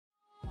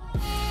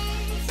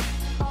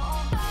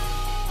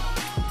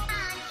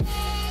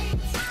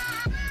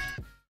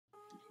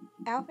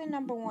Outfit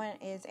number one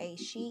is a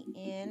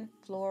Shein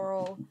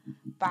floral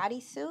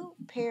bodysuit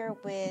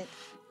paired with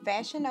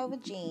Fashion Nova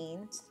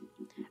jeans.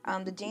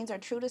 The jeans are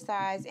true to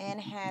size and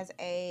has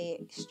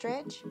a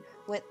stretch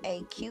with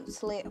a cute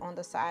slit on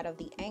the side of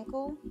the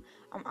ankle.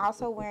 I'm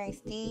also wearing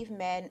Steve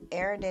Madden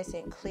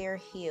iridescent clear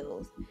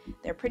heels.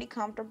 They're pretty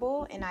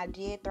comfortable, and I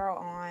did throw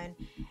on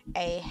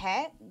a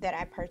hat that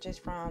I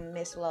purchased from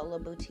Miss Lola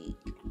Boutique.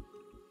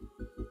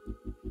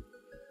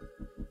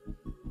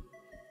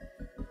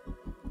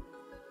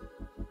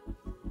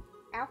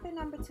 Outfit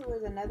number two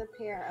is another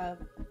pair of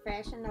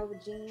Fashion Nova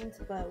jeans,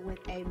 but with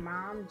a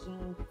mom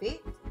jean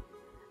fit.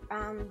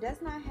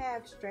 Does not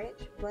have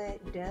stretch,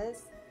 but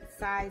does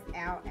size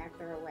out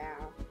after a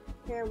while.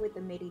 Paired with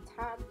the midi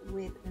top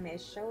with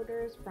mesh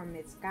shoulders from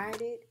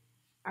Missguided.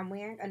 I'm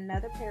wearing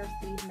another pair of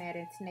Steve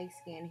Madden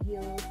snakeskin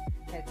heels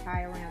that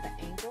tie around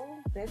the ankle.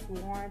 Best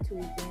worn to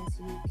events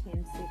you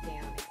can sit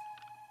down at.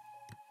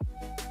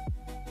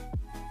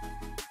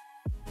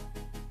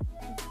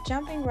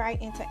 Jumping right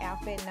into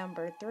outfit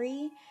number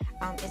three,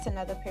 it's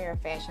another pair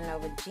of Fashion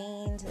Nova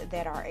jeans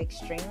that are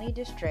extremely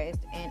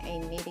distressed and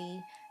a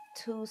midi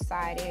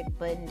two-sided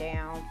button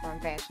down from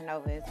Fashion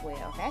Nova as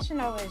well. Fashion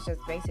Nova is just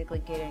basically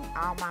getting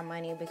all my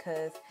money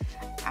because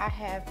I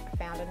have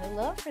found a new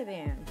love for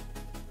them.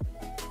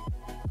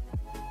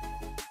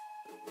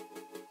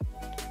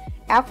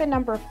 Outfit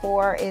number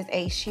four is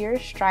a sheer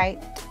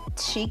striped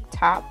chic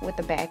top with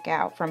the back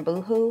out from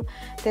Boohoo.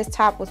 This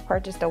top was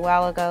purchased a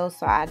while ago,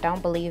 so I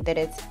don't believe that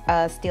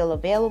it's still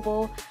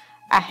available.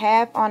 I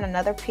have on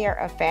another pair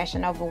of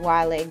Fashion Nova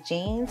wide leg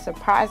jeans.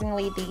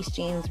 Surprisingly, these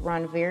jeans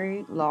run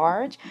very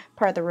large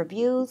per the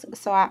reviews,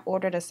 so I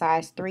ordered a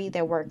size 3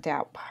 that worked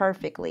out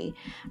perfectly.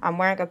 I'm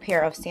wearing a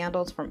pair of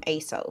sandals from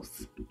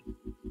ASOS.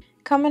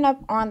 Coming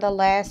up on the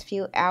last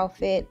few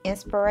outfit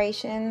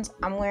inspirations,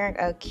 I'm wearing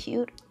a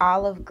cute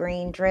olive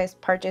green dress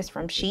purchased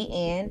from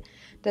Shein.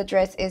 The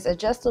dress is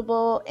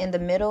adjustable in the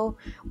middle,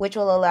 which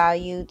will allow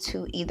you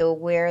to either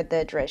wear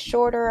the dress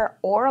shorter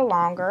or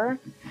longer.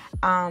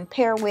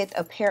 Pair with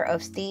a pair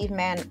of Steve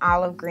Madden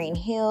olive green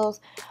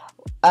heels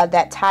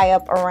that tie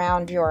up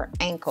around your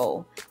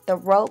ankle. The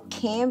rope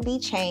can be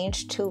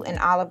changed to an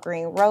olive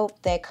green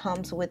rope that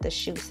comes with the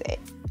shoe set.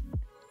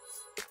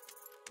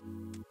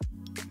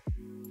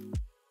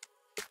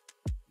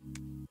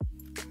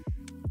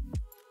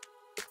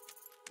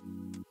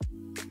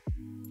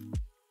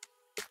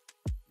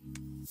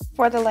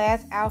 For the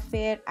last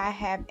outfit, I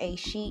have a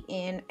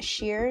Shein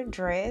sheer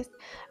dress.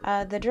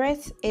 The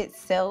dress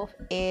itself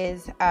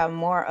is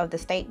more of the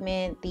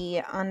statement.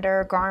 The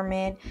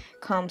undergarment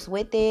comes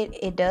with it.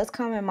 It does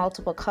come in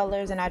multiple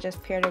colors, and I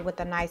just paired it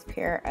with a nice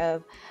pair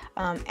of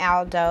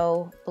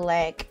Aldo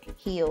black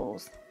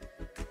heels.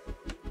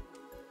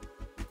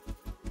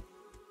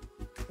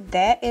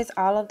 That is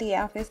all of the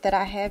outfits that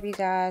I have, you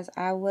guys.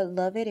 I would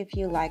love it if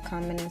you like,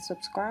 comment, and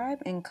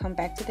subscribe, and come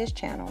back to this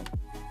channel.